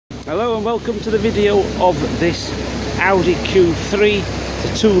Hello and welcome to the video of this Audi Q3.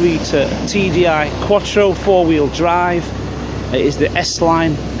 It's a 2-litre TDI Quattro 4-wheel drive. It is the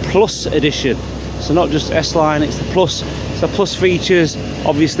S-Line Plus edition. So not just S-Line, it's the Plus. So Plus features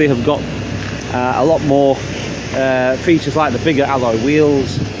obviously have got a lot more features, like the bigger alloy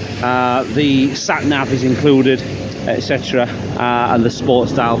wheels, the sat-nav is included, etc., and the sport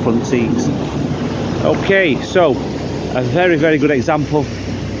style front seats. Okay, so a very good example.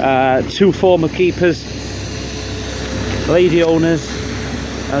 Two former keepers, lady owners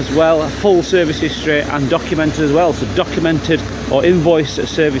as well, full service history and documented as well. So documented or invoiced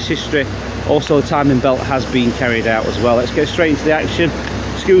service history. Also the timing belt has been carried out as well. Let's get straight into the action.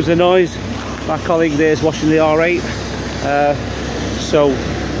 Excuse the noise, my colleague there is washing the R8, so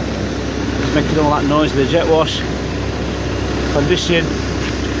it's making all that noise with the jet wash. Condition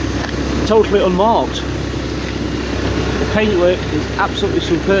totally unmarked. The paintwork is absolutely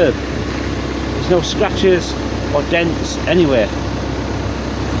superb. There's no scratches or dents anywhere.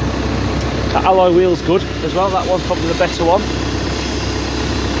 The alloy wheel's good as well, that one's probably the better one.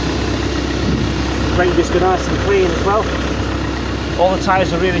 Brake discs are nice and clean as well. All the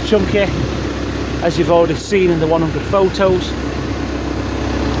tyres are really chunky, as you've already seen in the 100 photos.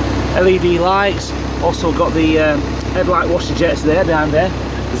 LED lights, also got the headlight washer jets there, down there.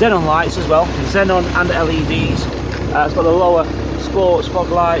 Xenon lights as well, Xenon and LEDs. It's got the lower sports fog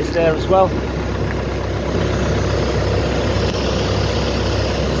lights there as well.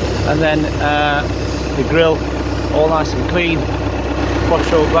 And then the grille, all nice and clean.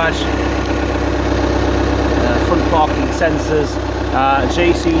 Quattro badge. Front parking sensors.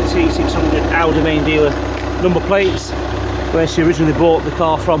 JCT 600 Audi main dealer number plates, where she originally bought the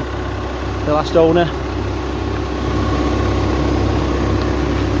car from, the last owner.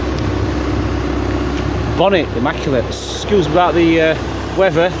 Bonnet immaculate. Excuse me about the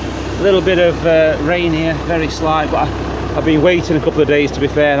weather, a little bit of rain here, very slight, but I've been waiting a couple of days, to be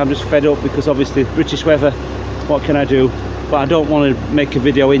fair, and I'm just fed up because obviously British weather, what can I do? But I don't want to make a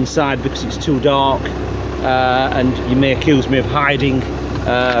video inside because it's too dark, and you may accuse me of hiding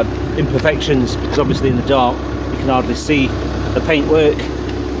imperfections, because obviously in the dark you can hardly see the paintwork.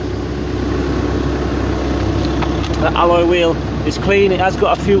 The alloy wheel is clean. It has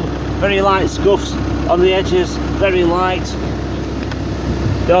got a few very light scuffs on the edges, very light.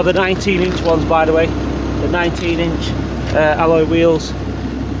 They are the 19-inch ones, by the way, the 19-inch alloy wheels,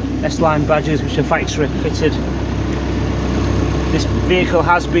 S-Line badges, which are factory fitted. This vehicle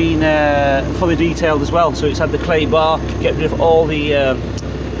has been fully detailed as well, so it's had the clay bar, get rid of all the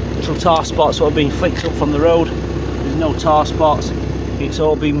little tar spots that have been flicked up from the road. There's no tar spots, it's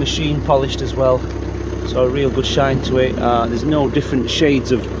all been machine polished as well, so a real good shine to it. There's no different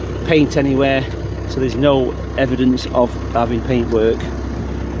shades of paint anywhere, so there's no evidence of having paint work.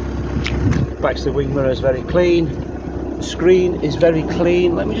 Back to the wing mirror is very clean. The screen is very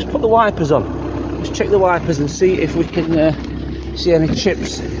clean. Let me just put the wipers on. Just check the wipers and see if we can see any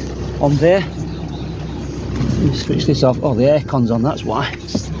chips on there. Let me switch this off. Oh, the aircon's on, that's why.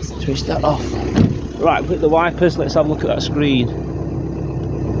 Switch that off. Right, put the wipers, let's have a look at that screen.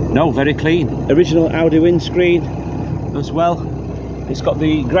 No, very clean. Original Audi windscreen as well. It's got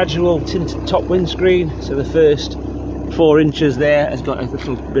the gradual tinted top windscreen, so the first 4 inches there has got a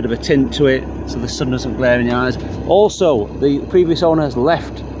little bit of a tint to it, so the sun doesn't glare in the eyes. Also, the previous owner has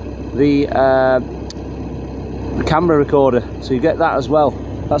left the camera recorder, so you get that as well.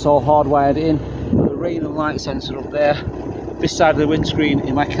 That's all hardwired in. The rain and light sensor up there. This side of the windscreen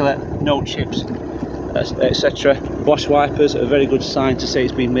immaculate, no chips, etc. Bosch wipers, a very good sign to say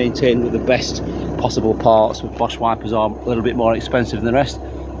it's been maintained with the best possible parts. Bosch wipers are a little bit more expensive than the rest.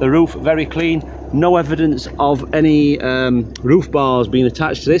 The roof very clean, no evidence of any roof bars being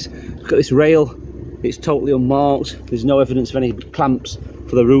attached to this. Look at this rail, it's totally unmarked. There's no evidence of any clamps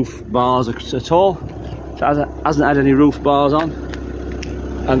for the roof bars at all. So it hasn't had any roof bars on.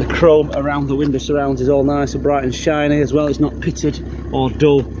 And the chrome around the window surrounds is all nice and bright and shiny as well. It's not pitted or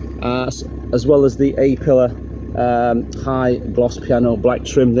dull, as well as the A-pillar high gloss piano black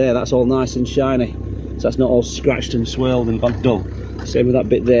trim there. That's all nice and shiny, so that's not all scratched and swirled and gone dull. Same with that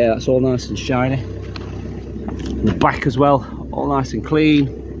bit there, that's all nice and shiny. And the back as well, all nice and clean.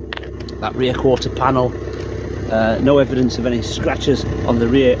 That rear quarter panel, no evidence of any scratches on the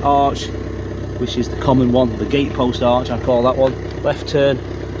rear arch, which is the common one, the gate post arch, I call that one. Left turn,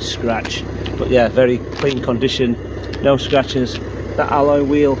 scratch. But yeah, very clean condition, no scratches. That alloy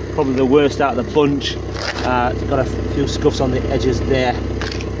wheel, probably the worst out of the bunch. Got a few scuffs on the edges there.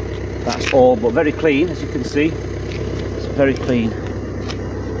 That's all, but very clean, as you can see. It's very clean.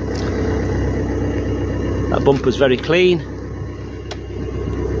 That bumper's very clean.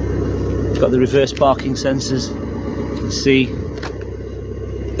 got the reverse parking sensors. You can see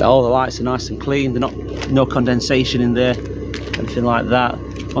that all the lights are nice and clean. They're no condensation in there, anything like that.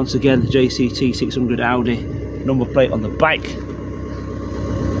 Once again, the JCT 600 Audi number plate on the back.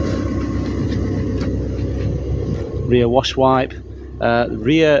 Rear wash wipe,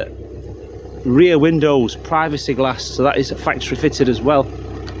 rear windows privacy glass, so that is factory fitted as well.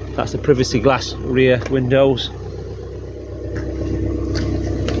 That's the privacy glass rear windows.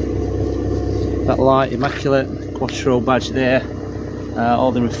 That light immaculate, Quattro badge there.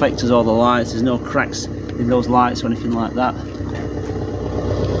 All the reflectors, all the lights, there's no cracks in those lights or anything like that.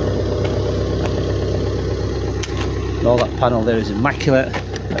 And all that panel there is immaculate.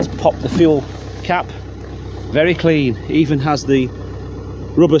 Let's pop the fuel cap. Very clean. It even has the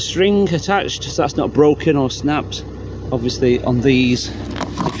rubber string attached, so that's not broken or snapped. Obviously on these,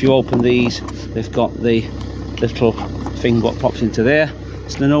 if you open these, they've got the little thing what pops into there.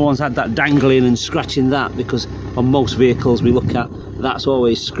 So no one's had that dangling and scratching that, because on most vehicles we look at, that's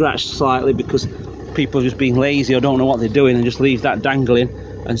always scratched slightly because people are just being lazy or don't know what they're doing and just leave that dangling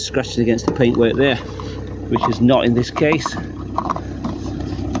and scratching against the paintwork there, which is not in this case.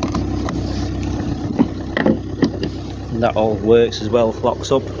 And that all works as well,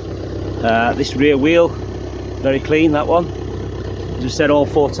 locks up. This rear wheel, very clean, that one. As I said, all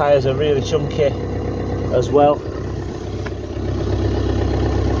 4 tyres are really chunky as well.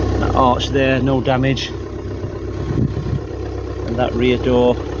 That arch there, no damage. And that rear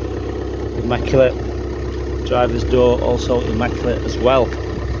door, immaculate. Driver's door, also immaculate as well.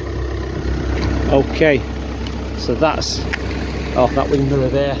 Okay, so that's, oh, that wing mirror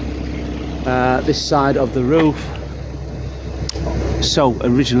there. This side of the roof. So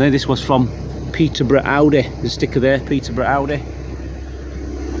originally this was from Peterborough Audi, the sticker there, Peterborough Audi.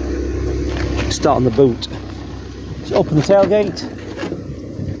 Start on the boot. Let's open the tailgate.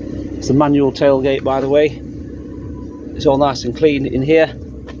 It's a manual tailgate, by the way. It's all nice and clean in here.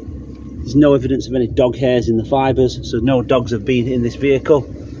 There's no evidence of any dog hairs in the fibres, so no dogs have been in this vehicle.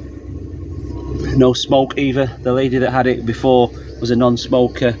 No smoke either. The lady that had it before was a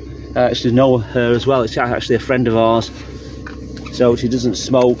non-smoker. Actually know her as well. It's actually a friend of ours. So she doesn't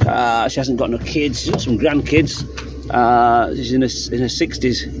smoke. She hasn't got no kids. She's got some grandkids. She's in her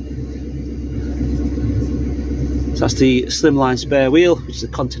 60s. So that's the slimline spare wheel, which is a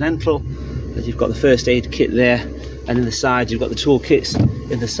Continental. And you've got the first aid kit there, and in the side you've got the tool kits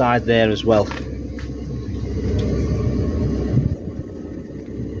in the side there as well.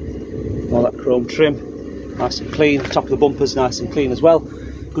 All that chrome trim, nice and clean. The top of the bumper's nice and clean as well.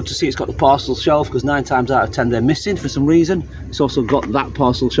 Good to see it's got the parcel shelf, because 9 times out of 10 they're missing for some reason. It's also got that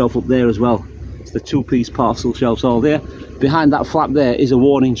parcel shelf up there as well. It's the 2-piece parcel shelves all there. Behind that flap there is a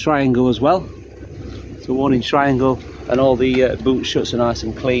warning triangle as well. It's a warning triangle, and all the boot shuts are nice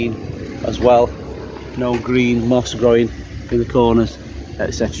and clean as well. No green moss growing in the corners,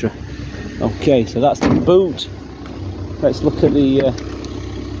 etc. Okay, so that's the boot. Let's look at the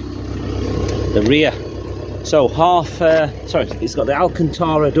rear. So it's got the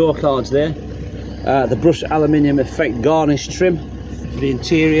Alcantara door cards there, the brushed aluminium effect garnish trim for the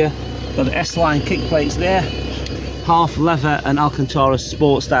interior, got the S-line kick plates there, half leather and Alcantara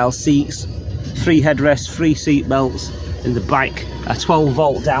sport style seats, 3 headrests, 3 seat belts in the back, a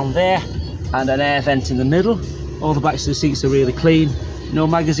 12-volt down there and an air vent in the middle. All the backs of the seats are really clean. No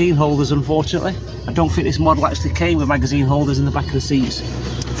magazine holders, unfortunately. I don't think this model actually came with magazine holders in the back of the seats.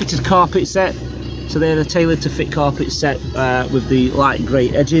 Fitted carpet set. So they're tailored to fit carpet set with the light grey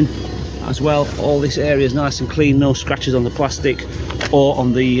edging as well. All this area is nice and clean, no scratches on the plastic or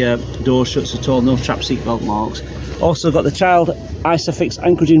on the door shuts at all, no trap seatbelt marks. Also got the child Isofix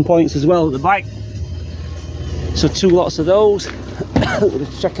anchoraging points as well at the back. So 2 lots of those.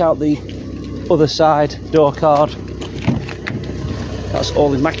 Let's check out the other side door card. That's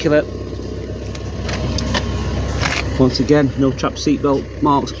all immaculate. Once again, no trap seatbelt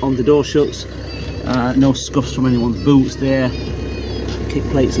marks on the door shuts. No scuffs from anyone's boots there. Kick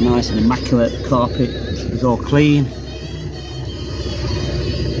plates are nice and immaculate. The carpet is all clean.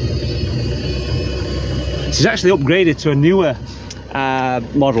 She's actually upgraded to a newer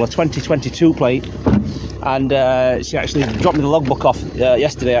model, a 2022 plate, and she actually dropped me the logbook off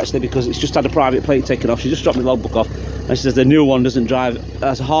yesterday, actually, because it's just had a private plate taken off. She just dropped me the logbook off, and she says the new one doesn't drive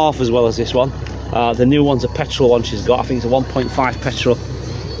as half as well as this one. The new one's a petrol one she's got. I think it's a 1.5 petrol.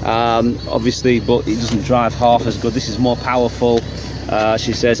 Obviously, but it doesn't drive half as good. This is more powerful.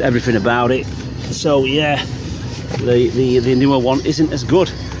 She says everything about it. So yeah, the newer one isn't as good.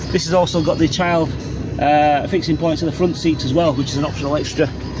 This has also got the child fixing points in the front seats as well, which is an optional extra.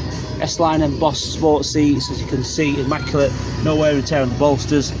 S-line embossed sport seats, as you can see, immaculate. No wear and tear on the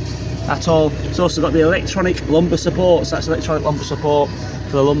bolsters. at all. It's also got the electronic lumbar support, so that's electronic lumbar support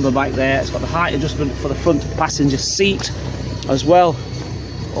for the lumbar back there. It's got the height adjustment for the front passenger seat as well.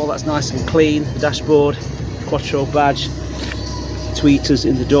 All that's nice and clean. The dashboard, Quattro badge, tweeters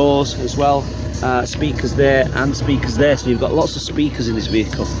in the doors as well. Speakers there and speakers there, so you've got lots of speakers in this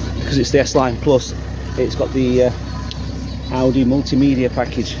vehicle because it's the S-Line Plus. It's got the Audi multimedia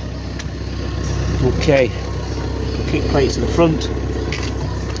package. Okay, kick plates to the front,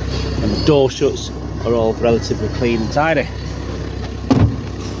 and the door shuts are all relatively clean and tidy.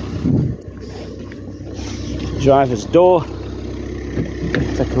 Driver's door,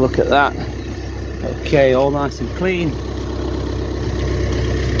 take a look at that. Okay, all nice and clean.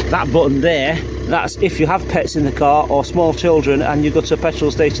 That button there, that's if you have pets in the car or small children and you go to a petrol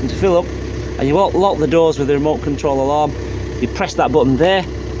station to fill up and you won't lock the doors with the remote control alarm, you press that button there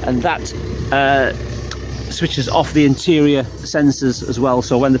and that switches off the interior sensors as well,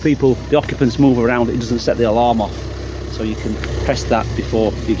 so when the occupants move around, it doesn't set the alarm off, so you can press that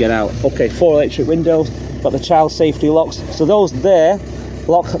before you get out. Okay, 4 electric windows, got the child safety locks, so those there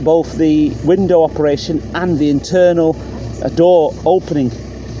lock both the window operation and the internal door opening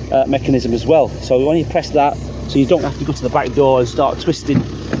mechanism as well. So when you press that, so you don't have to go to the back door and start twisting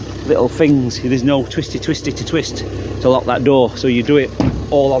little things. There's no twisty to twist to lock that door, so you do it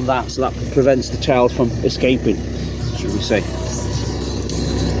all on that, so that prevents the child from escaping, should we say.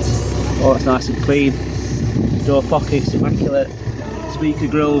 Oh, that's nice and clean. Door pockets immaculate, speaker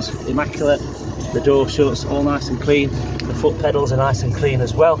grills immaculate, the door shuts all nice and clean, the foot pedals are nice and clean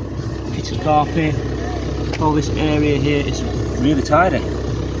as well, kitchen carpet, all this area here is really tidy.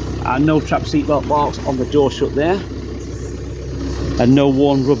 And no trap seatbelt marks on the door shut there, and no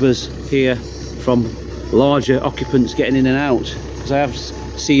worn rubbers here from larger occupants getting in and out, because I have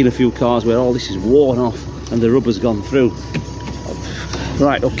seen a few cars where all this is worn off and the rubber's gone through.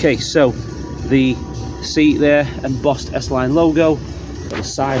 Right, okay, so the seat there, embossed S-Line logo, got the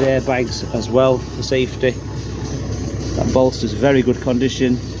side airbags as well for safety. That bolster's very good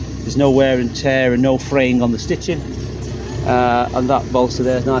condition, there's no wear and tear and no fraying on the stitching. And that bolster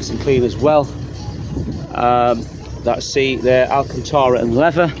there is nice and clean as well. That seat there, Alcantara and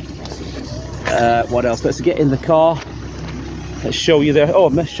leather. What else? Let's get in the car. Let's show you there. Oh,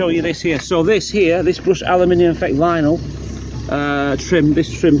 let's show you this here. So this brushed aluminium effect vinyl trim,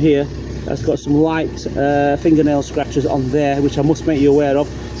 this trim here, has got some light fingernail scratches on there, which I must make you aware of.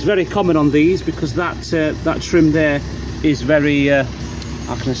 It's very common on these because that trim there is very,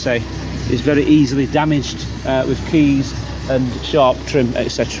 how can I say, is very easily damaged with keys and sharp trim,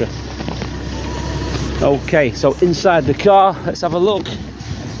 etc. Okay, so inside the car, let's have a look.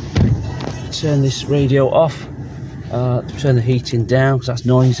 Turn this radio off, turn the heating down because that's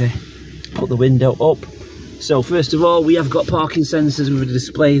noisy, put the window up. So first of all, we have got parking sensors with a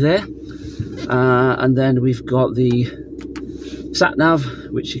display there, and then we've got the sat nav,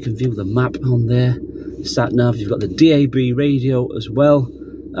 which you can view the map on there. Sat nav, you've got the DAB radio as well,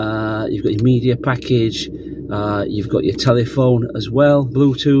 you've got your media package, you've got your telephone as well,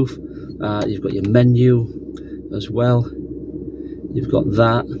 Bluetooth, you've got your menu as well, you've got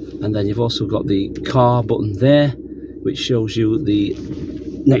that, and then you've also got the car button there, which shows you the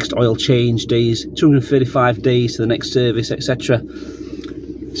next oil change days, 235 days to the next service, etc.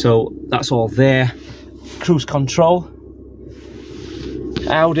 So that's all there. Cruise control,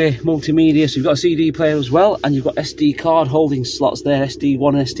 Audi multimedia, so you've got a CD player as well, and you've got SD card holding slots there, SD1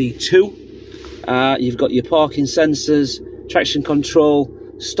 and SD2. You've got your parking sensors, traction control,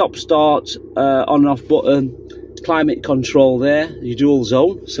 stop start, on and off button, climate control there, your dual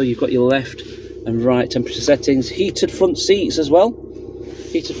zone, so you've got your left and right temperature settings, heated front seats as well.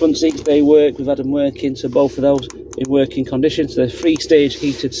 Heated front seats, they work, we've had them working, so both of those in working condition. So they're 3-stage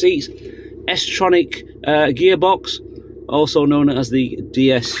heated seats. S-Tronic gearbox, also known as the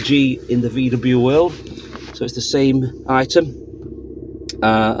DSG in the VW world, so it's the same item.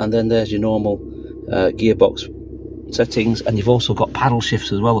 And then there's your normal gearbox settings, and you've also got paddle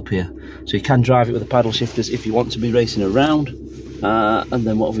shifts as well up here, so you can drive it with the paddle shifters if you want to be racing around. And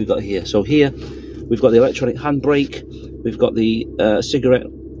then what have we got here? So here we've got the electronic handbrake, we've got the cigarette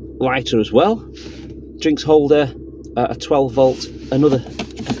lighter as well, drinks holder, a 12 volt, another,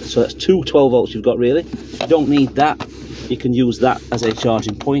 so that's 2 12 volts you've got really. You don't need that, you can use that as a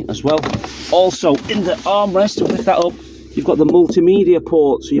charging point as well. Also in the armrest, to lift that up, you've got the multimedia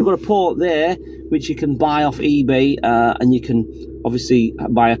port, so you've got a port there which you can buy off eBay, and you can obviously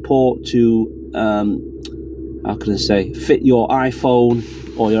buy a port to how can I say, fit your iPhone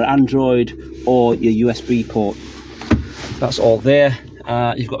or your Android or your USB port. That's all there.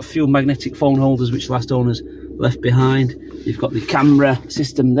 You've got a few magnetic phone holders which last owners left behind. You've got the camera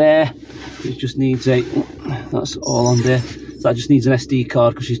system there. It just needs a, that's all on there. So that just needs an SD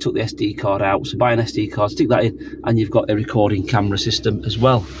card because she took the SD card out. So buy an SD card, stick that in, and you've got a recording camera system as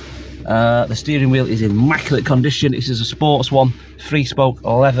well. The steering wheel is in immaculate condition. This is a sports one, 3-spoke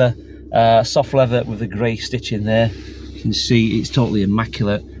leather, soft leather with the grey stitch in there. You can see it's totally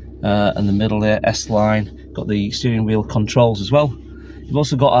immaculate. And the middle there, S-line, got the steering wheel controls as well. You've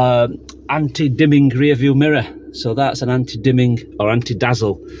also got a anti-dimming rear view mirror. So that's an anti-dimming or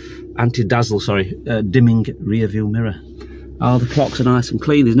anti-dazzle, sorry, dimming rear view mirror. Oh, the clocks are nice and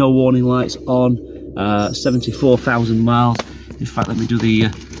clean. There's no warning lights on. 74,000 miles. In fact, let me do the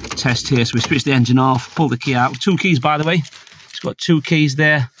test here. So we switch the engine off, pull the key out. 2 keys, by the way. It's got 2 keys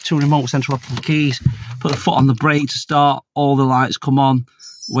there, 2 remote central locking keys. Put the foot on the brake to start. All the lights come on.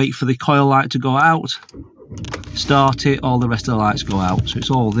 Wait for the coil light to go out. Start it. All the rest of the lights go out. So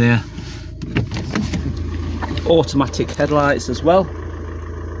it's all there. Automatic headlights as well.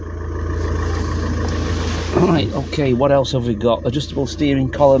 Right, okay, what else have we got? Adjustable steering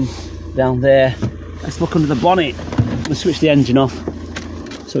column down there. Let's look under the bonnet. Let's switch the engine off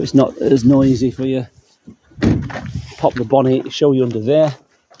so it's not as noisy for you. Pop the bonnet, show you under there.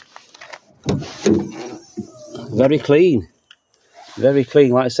 Very clean. Very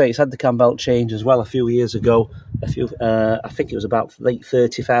clean. Like I say, it's had the cam belt change as well a few years ago. I think it was about late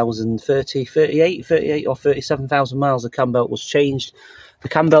 38 or 37,000 miles the cam belt was changed. The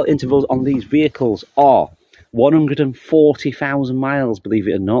cam belt intervals on these vehicles are 140,000 miles, believe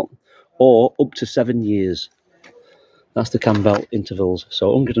it or not, or up to 7 years. That's the cam belt intervals.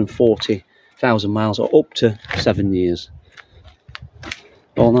 So 140,000 miles or up to 7 years.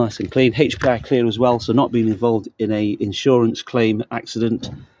 All nice and clean. HPI clear as well, so not being involved in a insurance claim, accident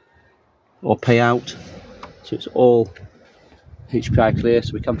or payout. So it's all HPI clear,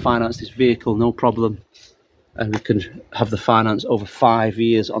 so we can finance this vehicle no problem. And we can have the finance over 5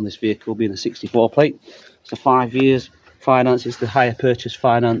 years on this vehicle, being a 64 plate. So 5 years finance is the hire purchase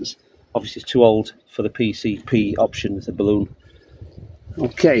finance. Obviously it's too old for the PCP option with the balloon.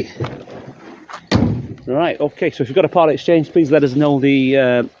 Okay. Right, okay, so if you've got a part exchange, please let us know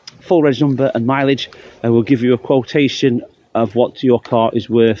the full reg number and mileage, and we'll give you a quotation of what your car is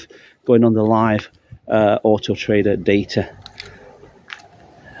worth going on the live Auto Trader data.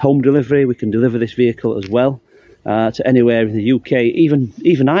 Home delivery, we can deliver this vehicle as well to anywhere in the UK,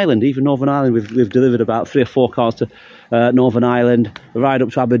 even Ireland, even Northern Ireland. We've delivered about 3 or 4 cars to Northern Ireland, right up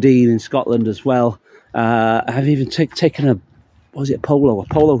to Aberdeen in Scotland as well. I've even taken a Polo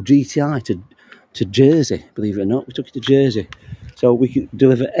GTI to Jersey, believe it or not. We took it to Jersey. So we can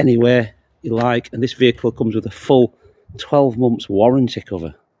deliver anywhere you like, and this vehicle comes with a full 12 months warranty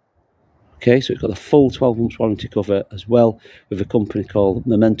cover. Okay, so it's got a full 12 months warranty cover as well with a company called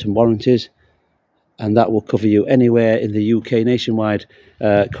Momentum Warranties, and that will cover you anywhere in the UK, nationwide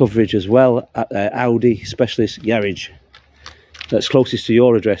coverage as well at Audi Specialist Garage that's closest to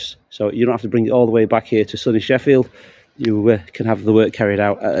your address. So you don't have to bring it all the way back here to sunny Sheffield. You can have the work carried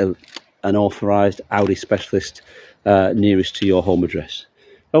out at an authorised Audi specialist nearest to your home address.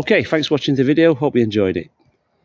 Okay, thanks for watching the video. Hope you enjoyed it.